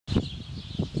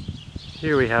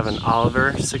Here we have an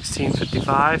Oliver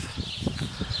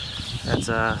 1655. That's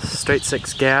a straight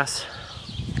 6 gas.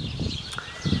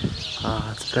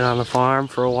 It's been on the farm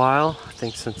for a while, I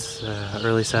think since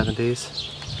early 70s.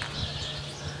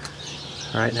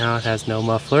 Right now it has no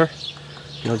muffler.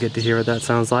 You'll get to hear what that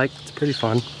sounds like. It's pretty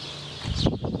fun.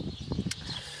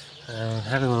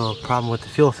 Having a little problem with the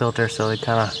fuel filter, so they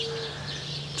kind of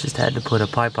just had to put a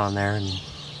pipe on there and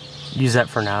use that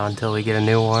for now until we get a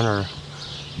new one or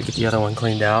we get the other one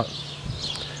cleaned out.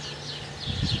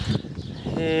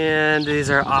 And these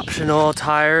are optional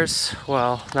tires.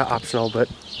 Well, not optional, but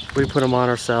we put them on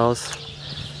ourselves.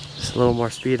 Just a little more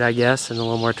speed, I guess, and a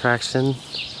little more traction.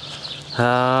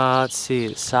 Let's see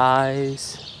the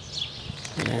size.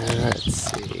 And let's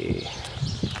see.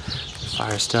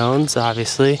 Firestones,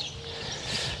 obviously.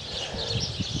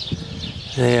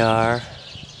 They are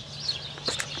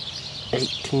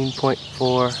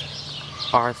 18.4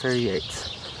 R38s.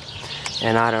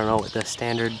 And I don't know what the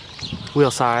standard wheel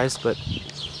size, but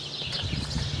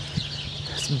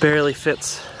it barely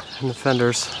fits in the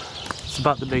fenders. It's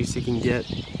about the biggest you can get.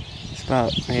 It's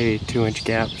about maybe 2-inch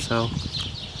gap, so.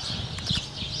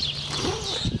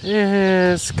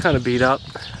 Yeah, it's kind of beat up.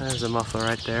 There's a muffler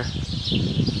right there.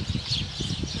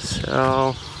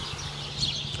 So,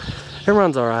 it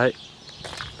runs alright.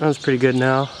 Runs pretty good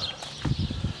now.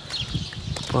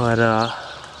 But,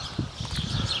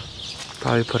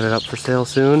 probably put it up for sale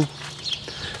soon.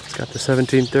 It's got the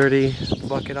 1730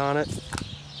 bucket on it.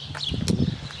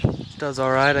 Which does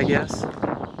alright, I guess.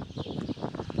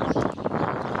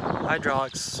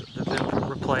 Hydraulics have been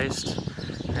replaced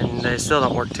and they still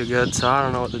don't work too good, so I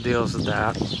don't know what the deal is with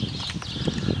that.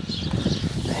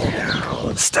 Yeah,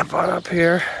 let's step on up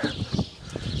here.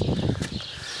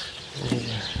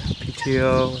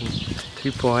 PTO and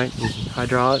 3-point and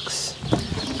hydraulics.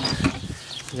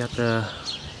 You got the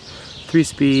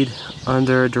 3-speed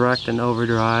under, direct, and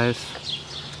overdrive.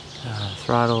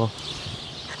 Throttle.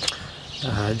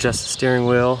 Adjust the steering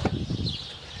wheel.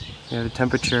 You have the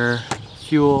temperature,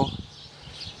 fuel,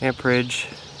 amperage,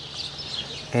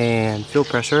 and fuel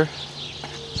pressure.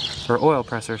 Or oil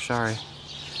pressure, sorry.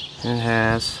 And it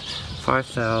has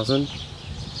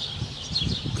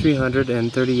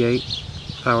 5,338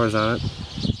 hours on it.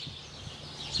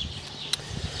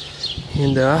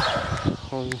 And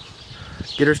we'll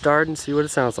get her started and see what it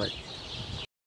sounds like.